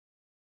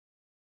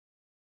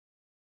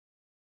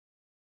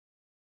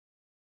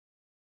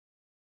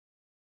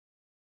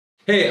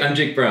Hey, I'm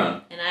Jake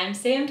Brown. And I'm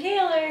Sam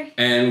Taylor.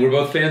 And we're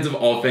both fans of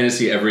all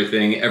fantasy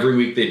everything. Every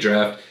week they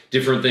draft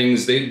different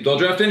things. They'll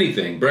draft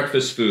anything.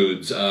 Breakfast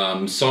foods,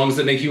 songs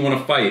that make you want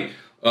to fight,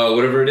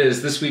 whatever it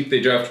is. This week they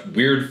draft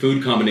weird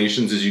food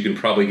combinations, as you can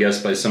probably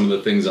guess by some of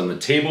the things on the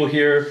table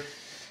here.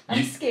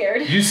 I'm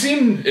scared. You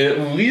seem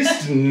at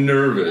least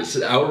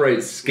nervous,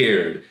 outright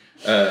scared.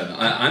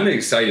 I'm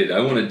excited.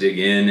 I want to dig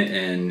in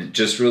and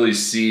just really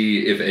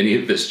see if any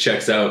of this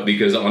checks out,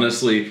 because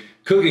honestly,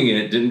 cooking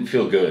it didn't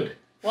feel good.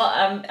 Well,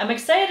 I'm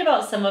excited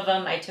about some of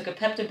them. I took a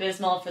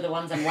Pepto-Bismol for the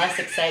ones I'm less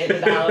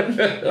excited about.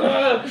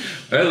 All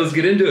right, let's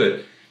get into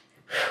it.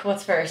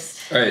 What's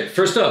first? All right,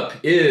 first up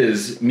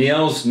is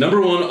Miel's #1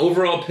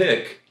 overall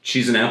pick,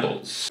 cheese and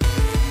apples.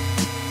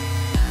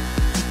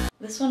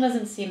 This one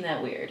doesn't seem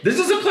that weird. This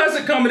is a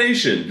classic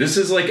combination. This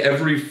is like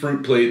every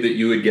fruit plate that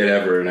you would get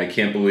ever, and I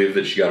can't believe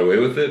that she got away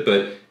with it,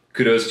 but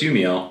kudos to you,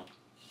 Miel.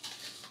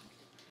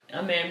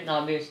 I mean,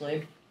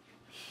 obviously.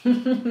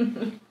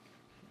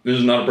 This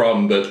is not a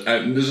problem, but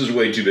this is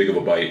way too big of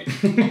a bite.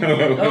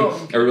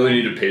 Oh. I really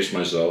need to pace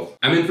myself.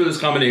 I'm in for this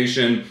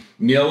combination.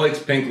 Miel likes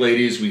pink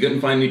ladies. We couldn't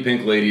find any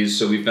pink ladies,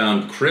 so we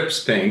found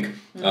Cripps pink.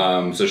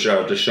 So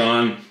shout out to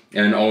Sean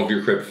and all of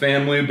your Crip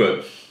family,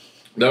 but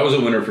that was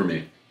a winner for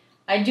me.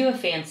 I'd do a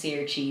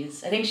fancier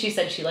cheese. I think she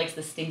said she likes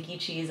the stinky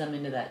cheese. I'm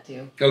into that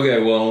too.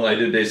 Okay, well, I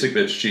did basic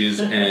bitch cheese,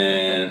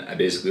 and I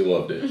basically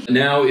loved it.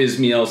 Now is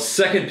Miel's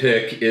second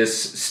pick is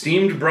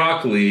steamed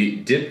broccoli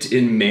dipped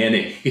in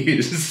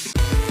mayonnaise.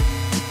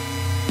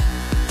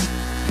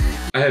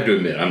 I have to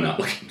admit, I'm not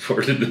looking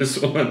forward to this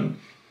one.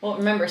 Well,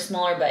 remember,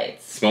 smaller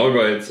bites. Smaller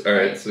bites. All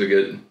right, so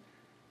good.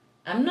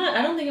 I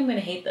don't think I'm going to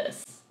hate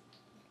this.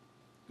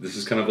 This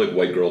is kind of like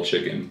white girl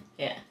chicken.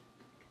 Yeah.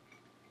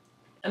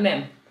 I'm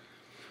in.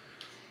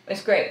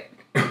 It's great.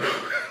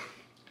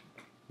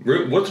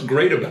 What's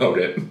great about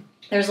it?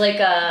 There's like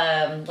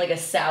a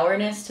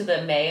sourness to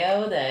the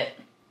mayo that...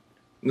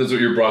 That's what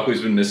your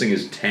broccoli's been missing,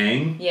 is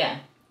tang? Yeah.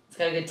 It's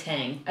got a good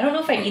tang. I don't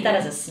know if I'd eat that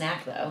as a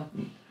snack, though.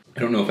 I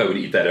don't know if I would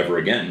eat that ever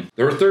again.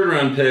 Our third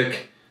round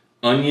pick,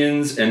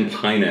 onions and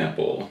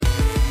pineapple.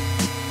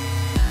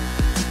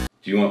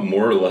 Do you want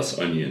more or less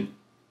onion?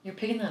 You're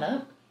picking that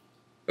up?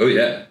 Oh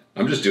yeah,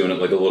 I'm just doing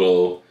it like a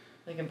little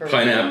like a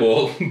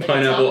pineapple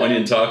taco?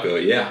 Onion taco,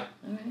 yeah.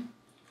 Okay.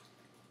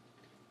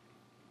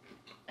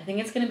 I think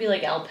it's gonna be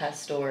like al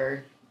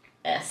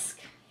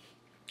pastor-esque.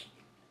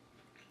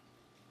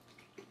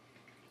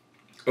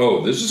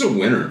 Oh, this is a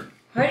winner.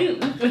 How do you...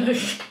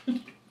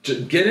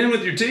 Just get in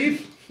with your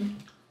teeth.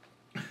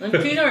 My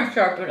teeth aren't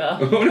sharp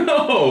enough. Oh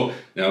no!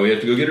 Now we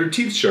have to go get our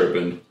teeth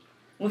sharpened.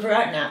 We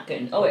forgot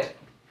napkin. Oh wait.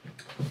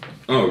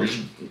 Oh,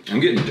 I'm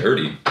getting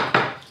dirty.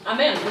 I'm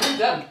in. This is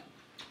good.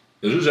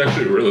 This is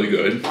actually really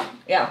good.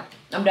 Yeah,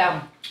 I'm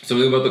down.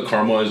 Something about the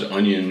caramelized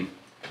onion.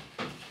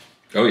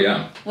 Oh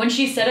yeah. When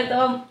she said it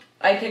though,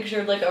 I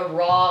pictured like a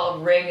raw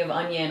ring of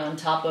onion on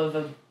top of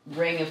a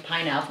ring of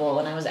pineapple,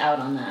 and I was out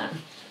on that.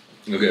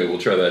 Okay, we'll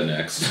try that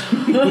next.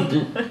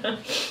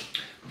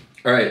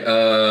 All right,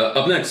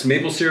 up next,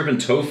 maple syrup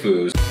and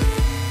tofu.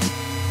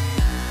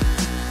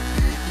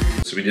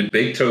 So we did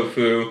baked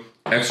tofu,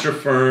 extra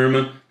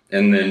firm,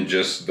 and then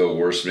just the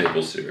worst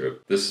maple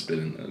syrup. This has been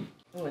in the...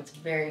 Oh, it's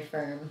very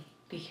firm.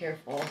 Be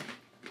careful.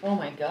 Oh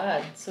my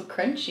god, so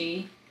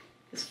crunchy.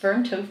 Is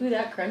firm tofu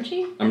that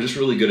crunchy? I'm just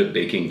really good at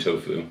baking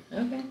tofu.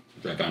 Okay.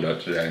 I found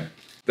out today.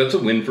 That's a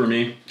win for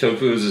me.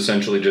 Tofu is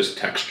essentially just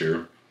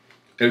texture.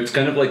 It's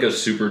kind of like a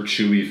super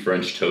chewy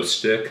French toast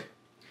stick.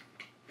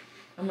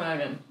 I'm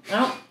not in.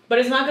 But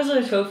it's not because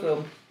of the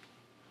tofu.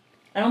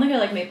 I don't think I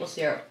like maple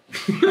syrup.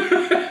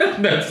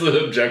 That's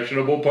the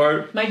objectionable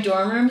part. My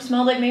dorm room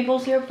smelled like maple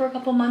syrup for a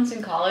couple months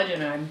in college,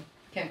 and I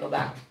can't go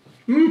back.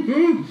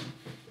 Mm-hmm.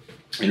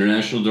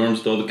 International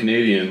dorms to all the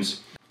Canadians.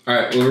 All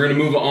right, well, we're going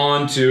to move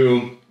on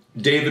to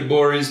David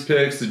Gborie's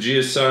picks, the G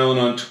is silent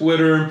on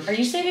Twitter. Are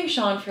you saving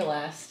Sean for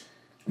last?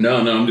 No,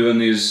 I'm doing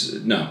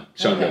these. No,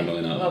 Sean Okay.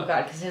 definitely not. Oh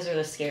god, because his are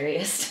the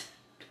scariest.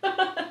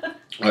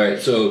 All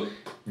right, so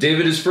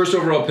David, his first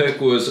overall pick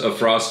was a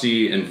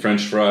Frosty and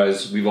French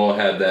fries. We've all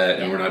had that,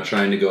 and we're not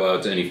trying to go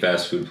out to any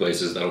fast food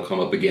places. That'll come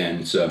up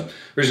again. So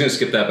we're just going to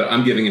skip that, but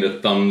I'm giving it a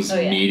thumbs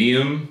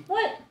medium.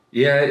 What?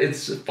 Yeah,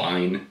 it's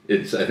fine.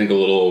 It's, I think, a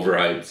little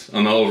overhyped.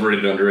 On the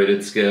overrated,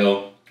 underrated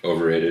scale,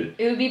 overrated.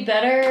 It would be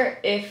better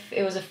if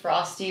it was a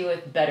Frosty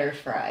with better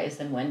fries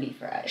than Wendy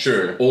fries.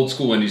 Sure. Old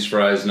school Wendy's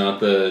fries, not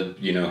the,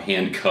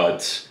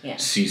 hand-cut Yeah.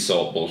 sea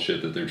salt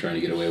bullshit that they're trying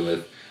to get away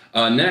with.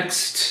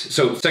 Next,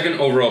 so second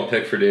overall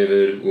pick for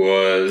David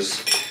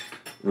was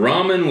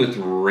ramen with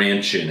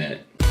ranch in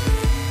it.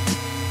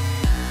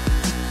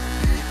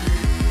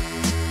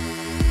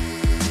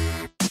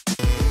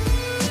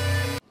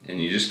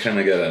 And you just kind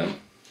of gotta...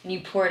 And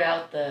you poured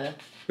out the...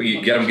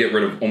 You gotta get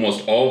rid of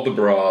almost all of the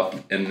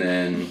broth and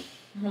then...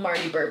 I'm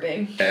already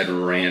burping. Add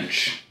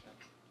ranch.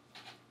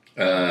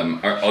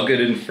 I'll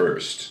get in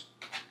first.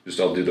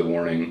 I'll do the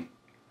warning.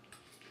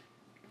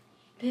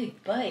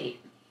 Big bite.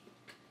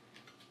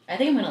 I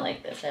think I'm gonna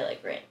like this. I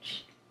like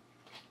ranch.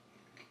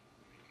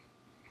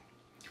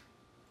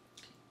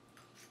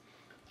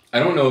 I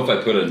don't know if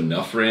I put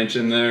enough ranch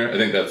in there. I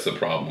think that's the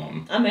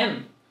problem. I'm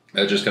in.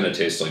 That just kind of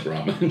tastes like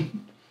ramen.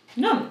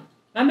 No,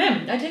 I'm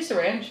in. I taste the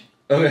ranch.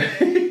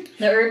 Okay.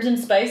 The herbs and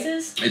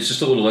spices. It's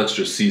just a little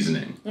extra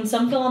seasoning. And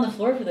some fell on the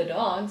floor for the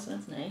dogs.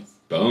 That's nice.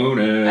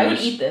 Bonus. I would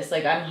eat this.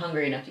 Like, I'm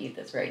hungry enough to eat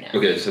this right now.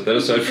 Okay, set that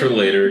aside for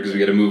later because we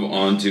got to move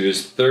on to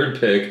his third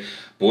pick,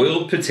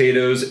 boiled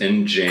potatoes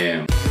and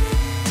jam.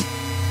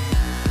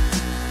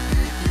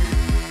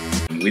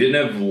 We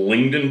didn't have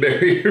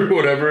lingonberry or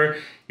whatever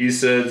he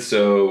said,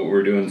 so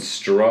we're doing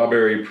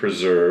strawberry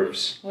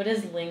preserves. What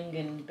is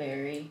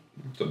lingonberry?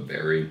 It's a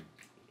berry.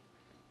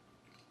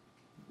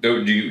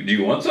 Oh, do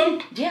you want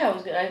some? Yeah, I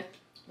was good.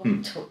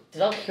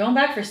 Did I going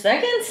back for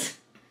seconds?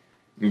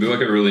 I feel like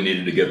I really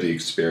needed to get the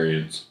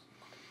experience.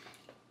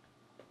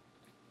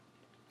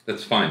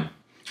 That's fine.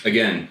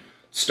 Again,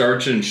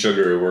 starch and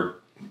sugar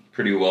work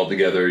pretty well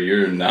together.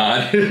 You're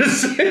not.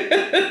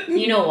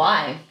 You know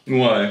why?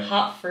 Why?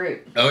 Hot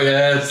fruit. Oh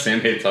yeah, Sam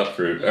hates hot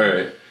fruit. All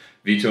right,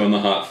 veto on the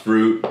hot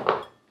fruit.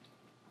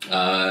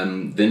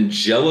 Then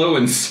jello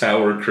and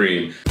sour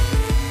cream.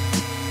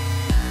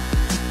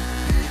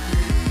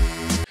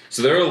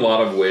 So there are a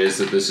lot of ways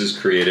that this is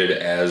created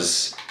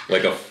as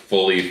like a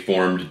fully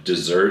formed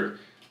dessert,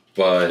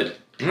 but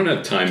I don't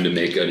have time to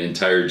make an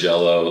entire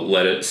jello,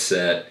 let it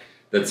set.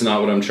 That's not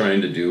what I'm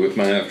trying to do with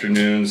my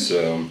afternoon,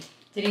 so.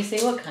 Did he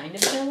say what kind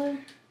of jello?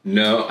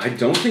 No, I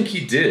don't think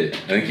he did.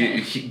 I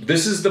think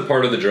this is the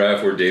part of the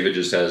draft where David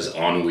just has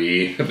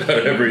ennui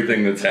about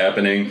everything that's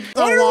happening.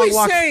 What are we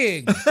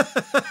saying?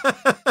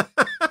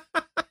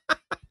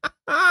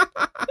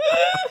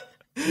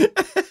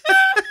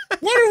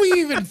 What are we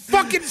even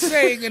fucking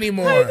saying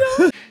anymore?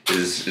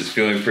 Is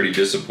feeling pretty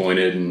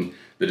disappointed in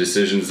the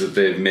decisions that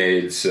they've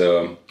made,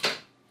 so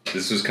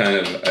this was kind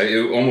of,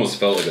 it almost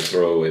felt like a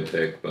throwaway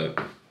pick, but.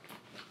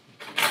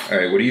 All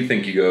right, what do you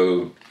think? You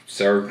go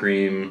sour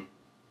cream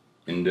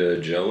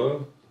into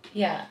jello?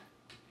 Yeah.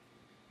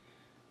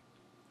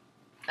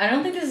 I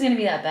don't think this is going to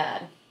be that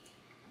bad.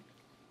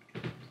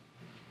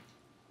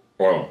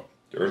 Wow,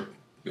 you're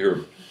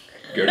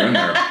get in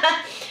there.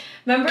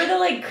 Remember the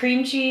like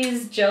cream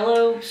cheese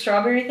jello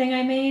strawberry thing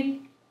I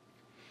made?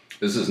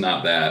 This is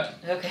not that.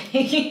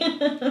 Okay.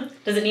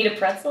 Does it need a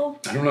pretzel?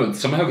 I don't know, it's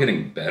somehow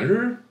getting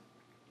better?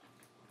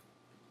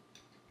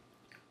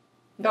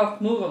 Go,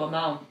 move them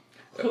out.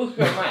 Move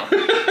your mouth.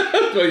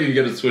 Oh, you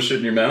gotta swish it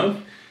in your mouth?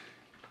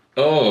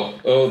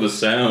 Oh, the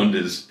sound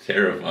is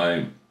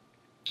terrifying.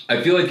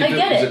 I feel like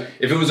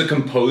if it was a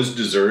composed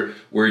dessert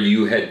where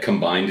you had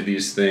combined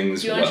these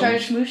things. Do you want to try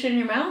to smoosh it in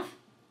your mouth?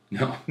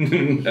 No,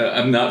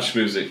 I'm not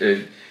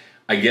schmoozing.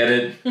 I get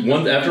it.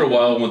 After a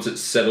while, once it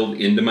settled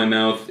into my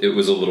mouth, it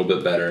was a little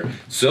bit better.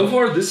 So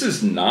far, this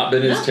has not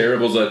been as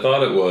terrible as I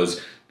thought it was.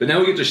 But now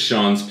we get to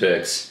Sean's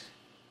picks.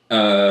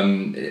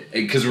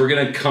 Because we're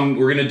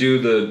gonna do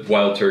the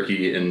wild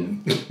turkey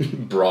and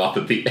broth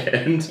at the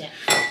end.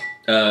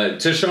 Yeah.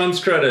 To Sean's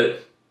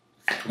credit,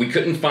 we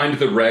couldn't find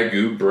the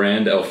Ragu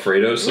brand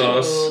Alfredo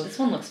sauce. Ooh, this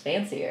one looks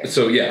fancier.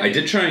 So yeah, I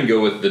did try and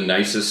go with the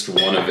nicest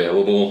one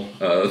available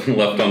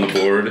left on the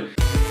board.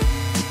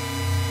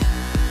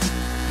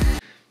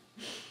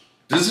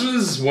 This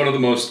was one of the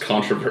most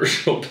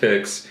controversial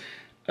picks.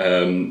 Do you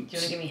want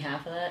to give me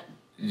half of that?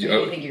 Or do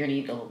you think you're gonna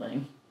eat the whole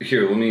thing?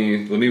 Here, let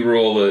me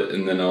roll it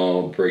and then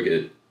I'll break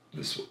it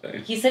this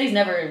way. He said he's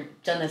never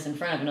done this in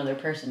front of another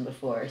person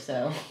before,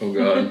 so. Oh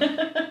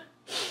god.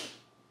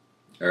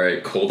 All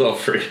right, cold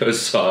Alfredo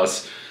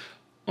sauce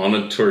on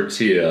a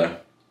tortilla.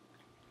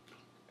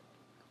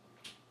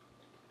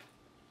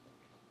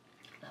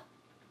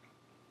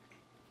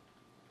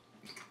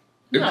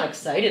 I'm not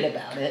excited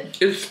about it.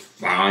 It's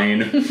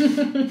fine.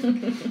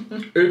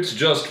 It's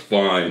just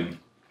fine.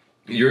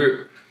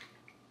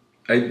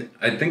 I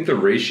think the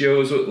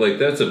ratio is like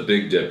that's a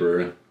Big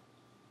Dipper.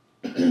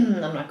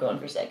 I'm not going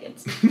for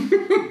seconds.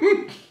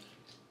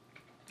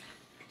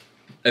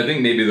 I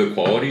think maybe the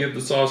quality of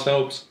the sauce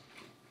helps.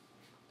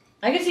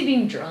 I could see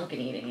being drunk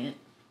and eating it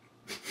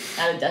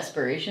out of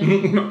desperation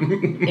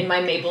in my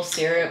maple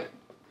syrup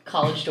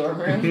college dorm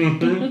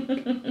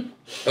room.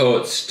 Oh,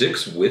 it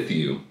sticks with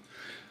you.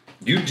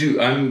 You do.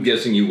 I'm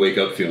guessing you wake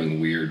up feeling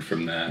weird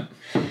from that.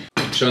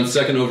 Sean's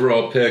second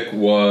overall pick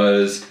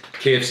was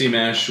KFC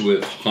mash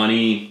with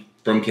honey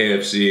from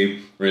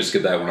KFC. We're gonna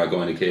skip that. We're not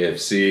going to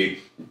KFC.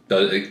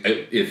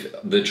 If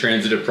the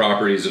transitive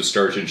properties of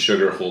starch and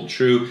sugar hold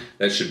true,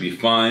 that should be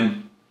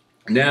fine.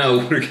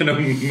 Now we're gonna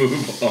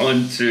move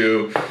on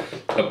to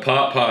a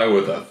pot pie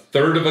with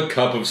 1/3 of a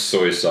cup of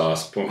soy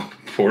sauce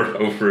poured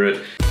over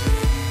it.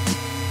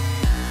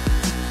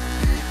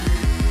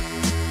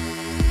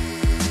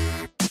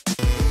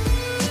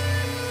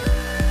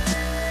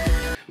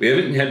 We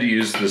haven't had to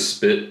use the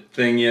spit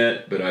thing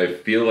yet, but I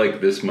feel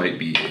like this might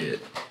be it.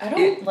 I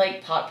don't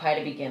like pot pie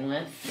to begin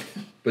with.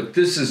 But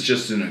this is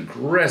just an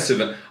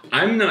aggressive...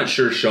 I'm not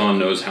sure Sean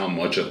knows how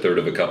much 1/3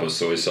 of a cup of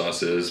soy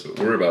sauce is, but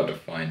we're about to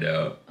find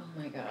out. Oh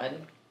my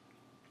god.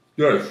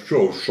 That's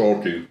so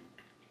salty.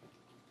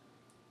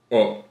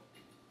 Oh.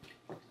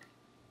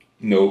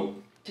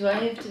 Nope. Do I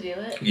have to do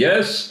it?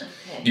 Yes.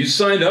 Okay. You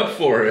signed up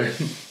for it.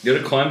 You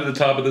gotta climb to the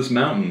top of this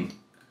mountain.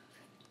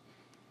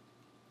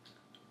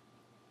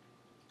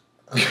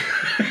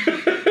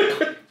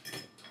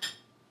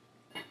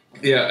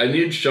 Yeah, I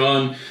need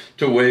Sean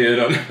to weigh in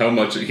on how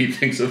much he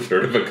thinks a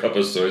third of a cup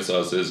of soy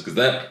sauce is, because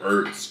that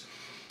hurts.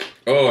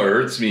 Oh, it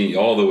hurts me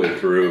all the way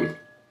through.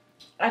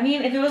 I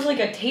mean, if it was like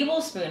a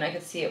tablespoon, I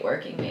could see it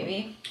working,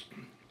 maybe.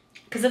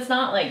 Because it's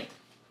not like...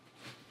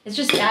 It's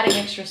just adding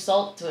extra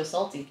salt to a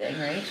salty thing,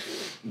 right?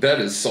 That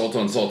is salt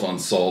on salt on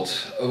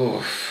salt.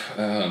 Oh,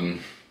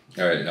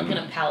 all right. I'm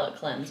gonna palate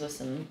cleanse with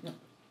some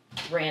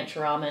ranch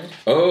ramen.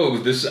 Oh,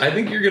 this, I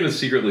think you're gonna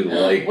secretly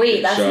like.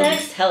 Wait, that's Sean's,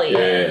 next? Hell yeah.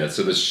 Yeah.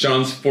 So this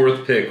Sean's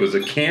fourth pick was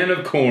a can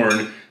of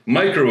corn,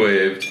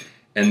 microwaved,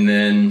 and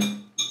then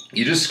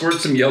you just squirt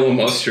some yellow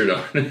mustard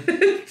on it.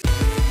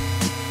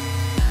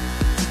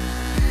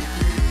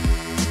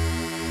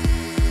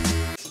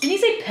 Didn't you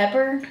say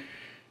pepper?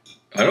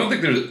 I don't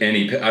think there's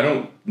any. I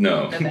don't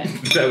know. Okay.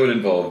 That would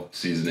involve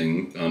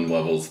seasoning on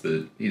levels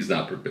that he's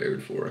not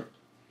prepared for.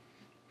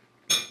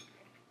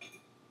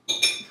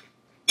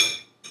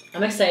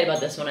 I'm excited about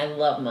this one. I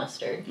love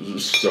mustard. This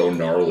is so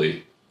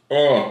gnarly.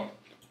 Oh.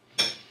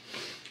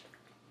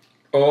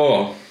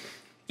 Oh.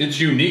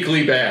 It's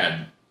uniquely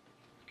bad.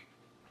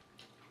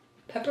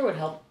 Pepper would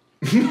help.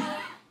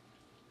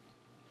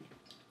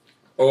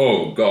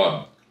 Oh,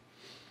 God.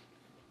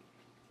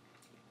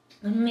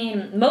 I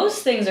mean,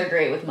 most things are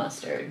great with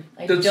mustard.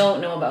 I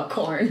don't know about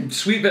corn.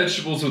 Sweet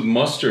vegetables with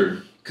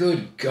mustard.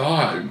 Good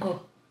God.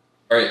 Oh.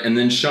 All right, and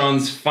then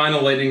Sean's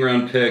final lightning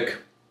round pick.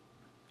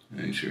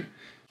 Make sure.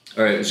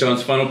 All right,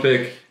 Sean's final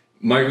pick.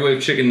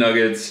 Microwave chicken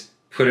nuggets.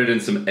 Put it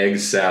in some egg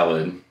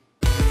salad.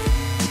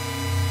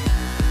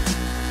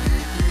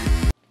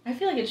 I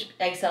feel like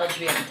egg salad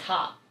should be on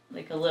top.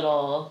 Like a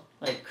little,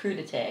 like,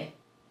 crudité.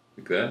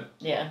 Like that?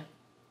 Yeah.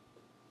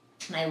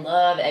 I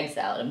love egg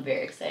salad. I'm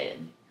very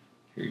excited.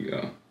 Here you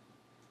go.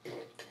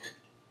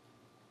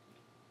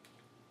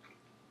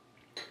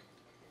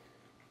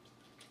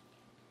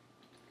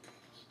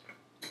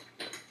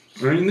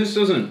 I mean, this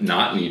doesn't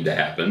not need to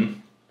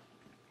happen.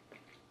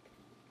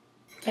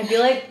 I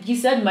feel like he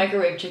said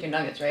microwave chicken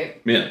nuggets, right?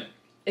 Yeah.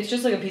 It's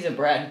just like a piece of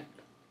bread.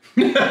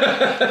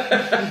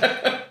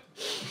 I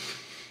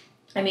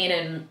mean,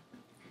 and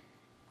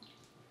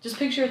just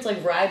picture it's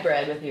like rye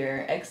bread with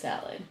your egg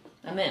salad.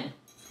 I'm in.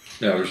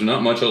 Yeah, there's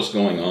not much else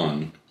going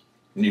on.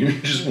 You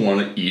just want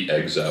to eat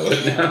egg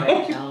salad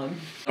now.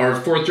 Our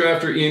fourth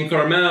drafter, Ian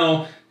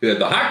Karmel, who had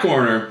the hot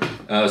corner,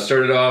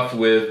 started off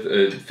with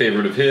a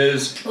favorite of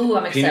his. Ooh,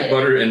 I'm excited. Peanut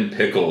butter and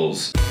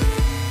pickles.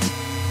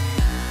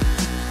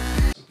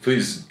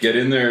 Please get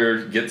in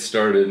there, get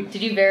started.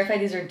 Did you verify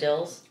these are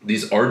dills?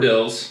 These are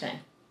dills. Okay.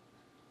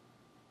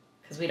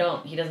 Because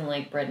he doesn't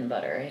like bread and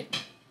butter,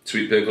 right?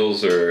 Sweet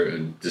pickles are a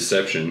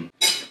deception.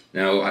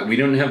 Now, we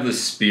don't have the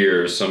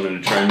spear, so I'm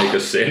going to try and make a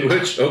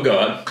sandwich. Oh,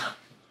 God.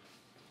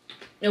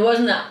 It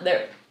wasn't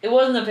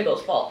the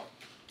pickle's fault.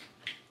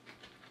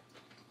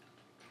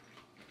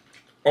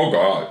 Oh,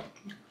 God.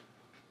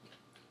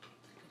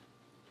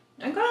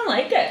 I kind of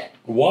like it.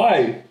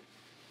 Why?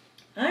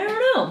 I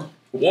don't know.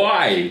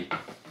 Why?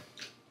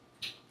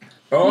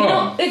 Oh. You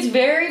know, it's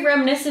very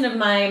reminiscent of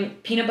my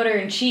peanut butter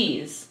and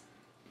cheese.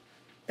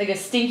 Like a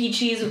stinky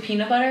cheese with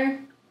peanut butter.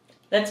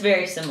 That's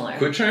very similar.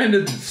 Quit trying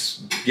to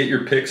get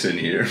your picks in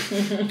here.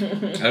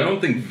 I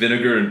don't think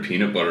vinegar and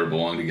peanut butter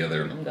belong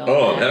together.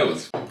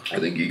 I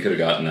think you could have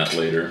gotten that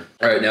later.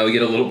 All right, now we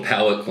get a little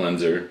palate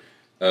cleanser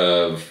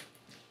of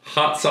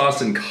hot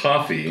sauce and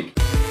coffee.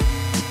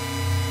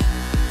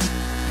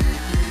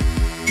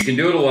 You can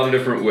do it a lot of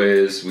different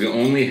ways. We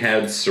only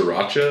had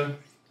sriracha,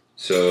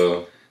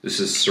 so this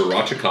is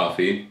sriracha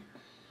coffee.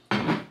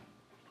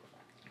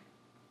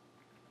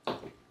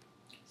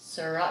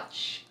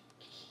 Sriracha.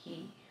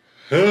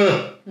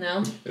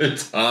 No?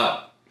 It's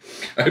hot.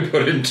 I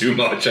put in too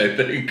much, I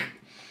think.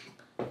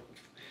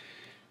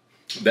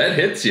 That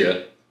hits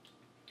you.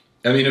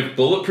 I mean, if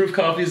bulletproof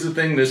coffee is a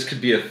thing, this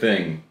could be a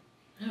thing.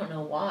 I don't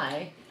know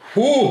why.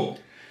 Whoo!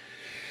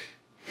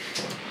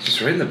 Just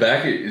right in the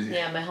back.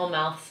 Yeah, my whole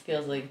mouth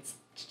feels like it's...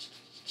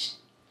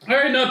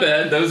 Alright, not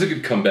bad. That was a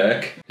good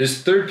comeback.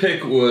 His third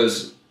pick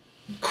was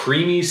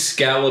creamy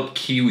scallop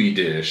kiwi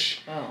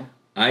dish. Oh.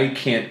 I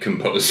can't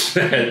compose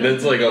that.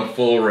 That's like a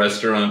full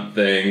restaurant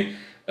thing.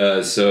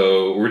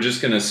 So we're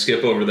just going to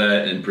skip over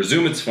that and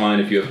presume it's fine.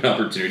 If you have an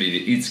opportunity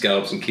to eat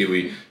scallops and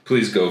kiwi,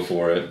 please go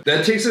for it.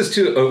 That takes us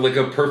to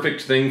a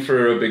perfect thing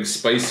for a big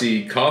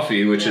spicy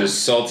coffee, which is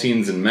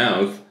saltines in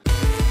mouth.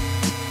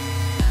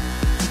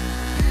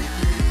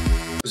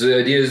 So the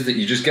idea is that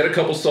you just get a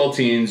couple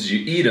saltines, you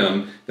eat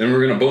them, then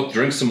we're going to both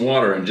drink some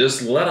water and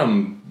just let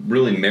them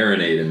really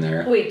marinate in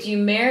there. Wait, do you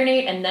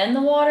marinate and then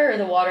the water, or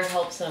the water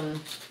helps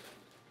them...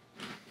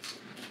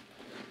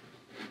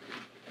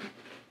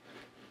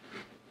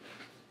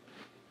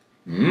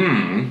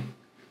 Mmm.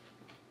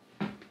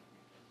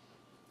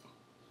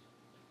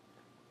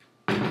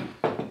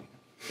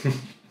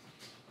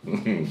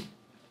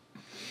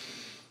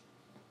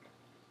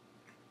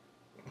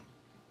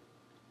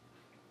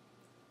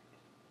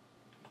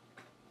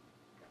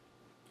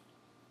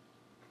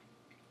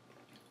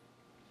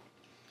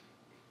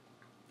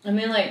 I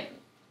mean, like...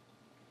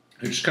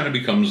 It just kind of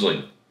becomes like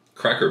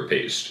cracker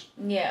paste.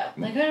 Yeah.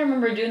 I kind of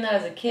remember doing that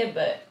as a kid,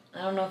 but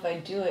I don't know if I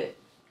do it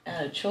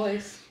out of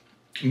choice.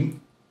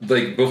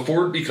 Like,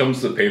 before it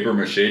becomes the paper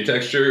mache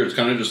texture, it's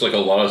kind of just like a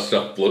lot of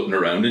stuff floating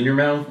around in your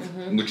mouth,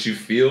 which you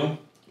feel,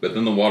 but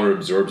then the water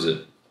absorbs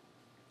it.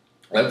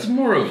 That's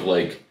more of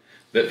like,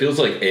 that feels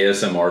like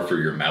ASMR for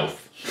your mouth.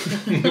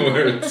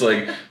 Where it's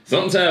like,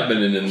 something's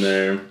happening in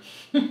there.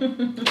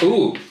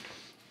 Ooh.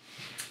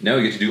 Now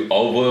we get to do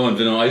olive oil and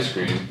vanilla ice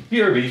cream.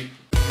 BRB.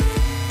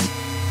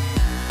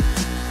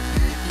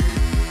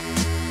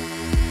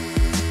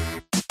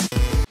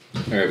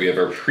 Alright, we have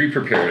our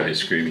pre-prepared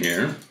ice cream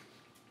here.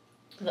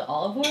 The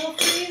olive oil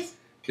for these?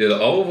 Yeah,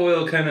 the olive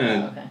oil kind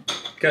of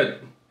got...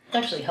 It's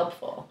actually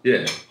helpful.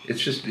 Yeah, it's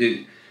just...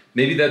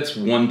 maybe that's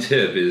one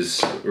tip,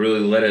 is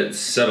really let it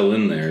settle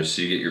in there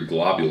so you get your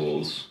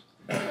globules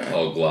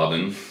all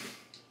globbing.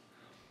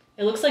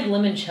 It looks like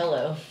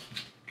limoncello.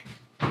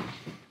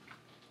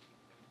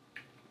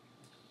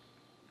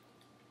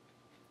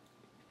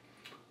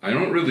 I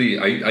don't really...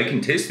 I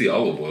can taste the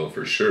olive oil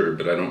for sure,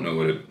 but I don't know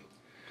what it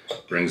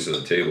brings to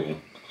the table.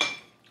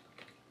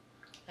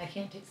 I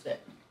can't taste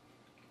it.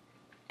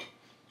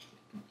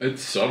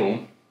 It's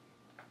subtle.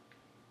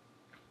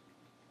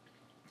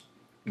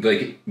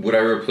 Like, would I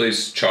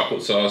replace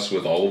chocolate sauce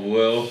with olive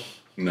oil?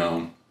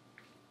 No.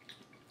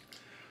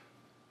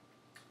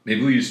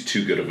 Maybe we used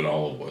too good of an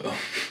olive oil.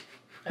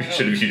 We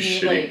should have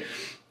used shitty.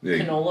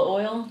 Like, canola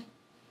oil?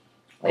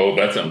 Oh,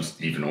 that sounds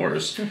even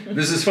worse.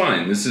 This is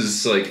fine. This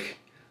is like...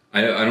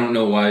 I don't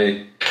know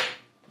why...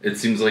 It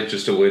seems like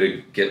just a way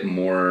to get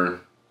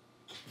more...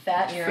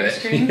 Fat in your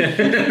ice cream?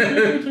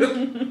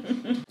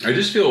 I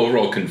just feel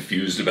overall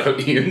confused about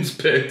Ian's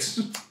picks.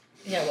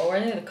 Yeah, what were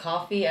they? The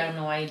coffee? I don't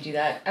know why you do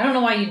that. I don't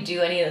know why you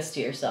do any of this to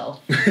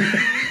yourself.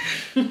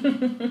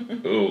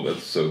 Oh,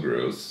 that's so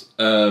gross.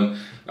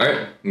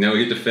 Alright, now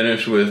we get to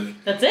finish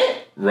with... That's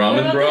it?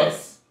 Ramen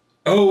broth.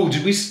 Oh,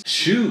 did we...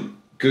 Shoot.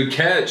 Good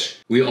catch.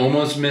 We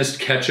almost missed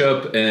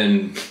ketchup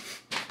and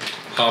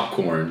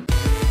popcorn.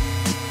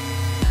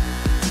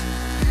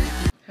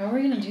 How are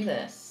we going to do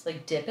this?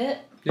 Like, dip it?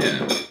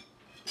 Yeah.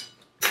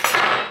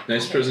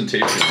 Nice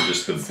presentation of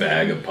just the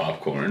bag of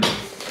popcorn.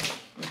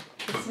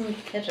 Put some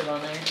ketchup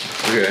on there.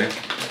 Okay.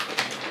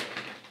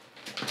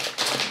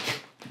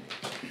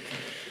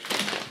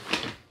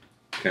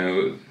 Kind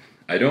of,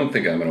 I don't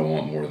think I'm going to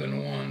want more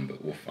than one,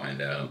 but we'll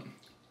find out.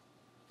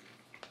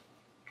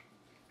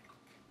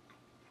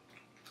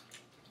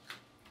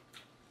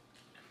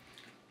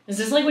 Is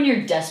this like when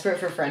you're desperate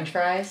for French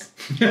fries?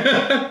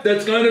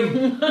 That's kind of...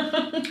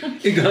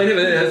 It kind of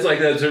has like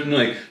that certain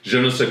like je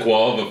ne sais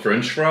quoi of a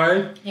French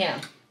fry. Yeah.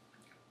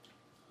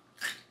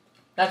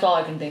 That's all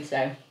I can think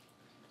today.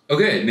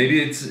 Okay,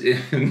 maybe it's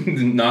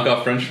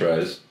knockoff French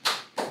fries.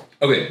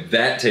 Okay,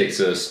 that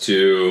takes us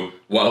to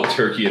wild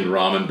turkey and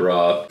ramen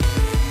broth.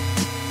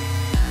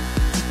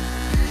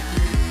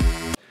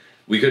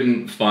 We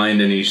couldn't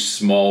find any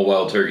small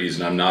wild turkeys,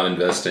 and I'm not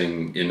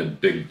investing in a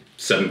big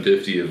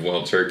 $7.50 of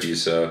wild turkey,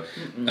 so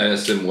I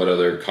asked him what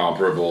other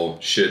comparable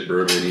shit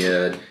bourbon he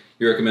had.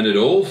 He recommended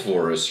Old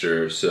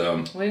Forester, so...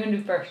 What are you going to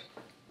do first?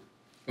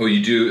 Oh,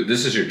 you do...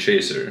 This is your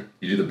chaser.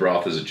 You do the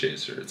broth as a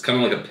chaser. It's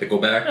kind of like a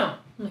pickleback. Oh,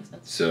 that makes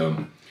sense.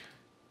 So,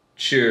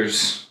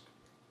 cheers.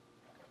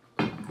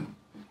 I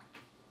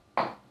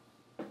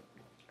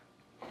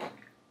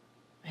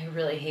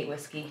really hate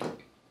whiskey.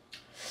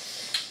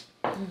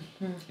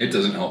 It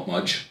doesn't help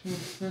much.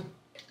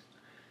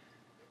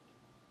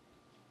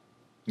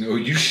 No,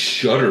 you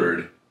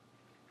shuddered.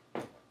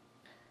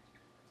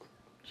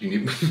 You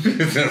need...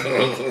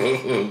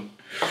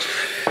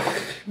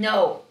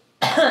 No.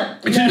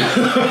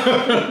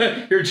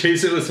 You're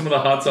chasing with some of the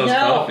hot sauce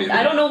coffee.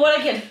 I don't know what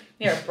I can...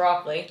 Here,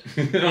 broccoli.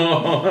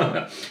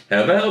 Oh,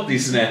 have a healthy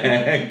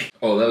snack.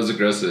 Oh, that was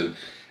aggressive.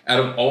 Out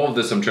of all of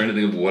this, I'm trying to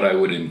think of what I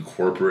would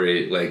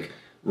incorporate. Like,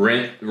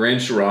 ranch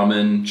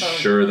ramen,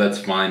 sure, that's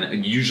fine. I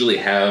usually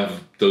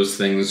have those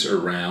things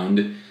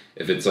around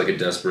if it's like a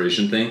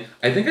desperation thing.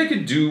 I think I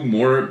could do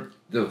more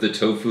of the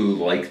tofu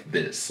like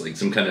this, like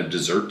some kind of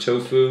dessert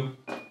tofu.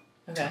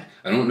 Okay.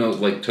 I don't know,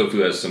 like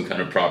tofu has some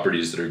kind of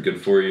properties that are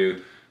good for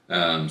you,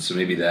 so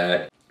maybe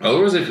that.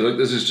 Otherwise, I feel like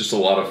this is just a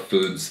lot of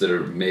foods that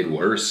are made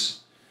worse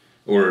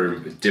or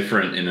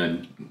different in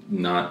a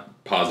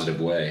not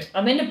positive way.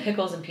 I'm into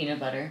pickles and peanut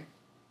butter.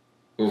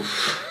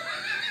 Oof.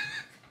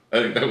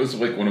 I think that was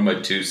like one of my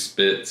 2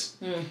 spits.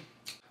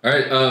 All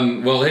right,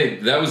 well, hey,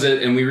 that was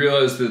it. And we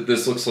realized that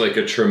this looks like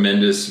a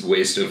tremendous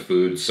waste of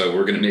food. So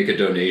we're going to make a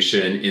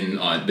donation in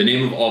the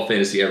name of All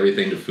Fantasy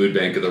Everything to Food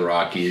Bank of the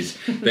Rockies.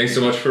 Thanks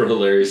so much for a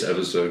hilarious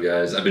episode,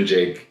 guys. I've been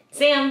Jake.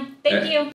 Sam, thank you.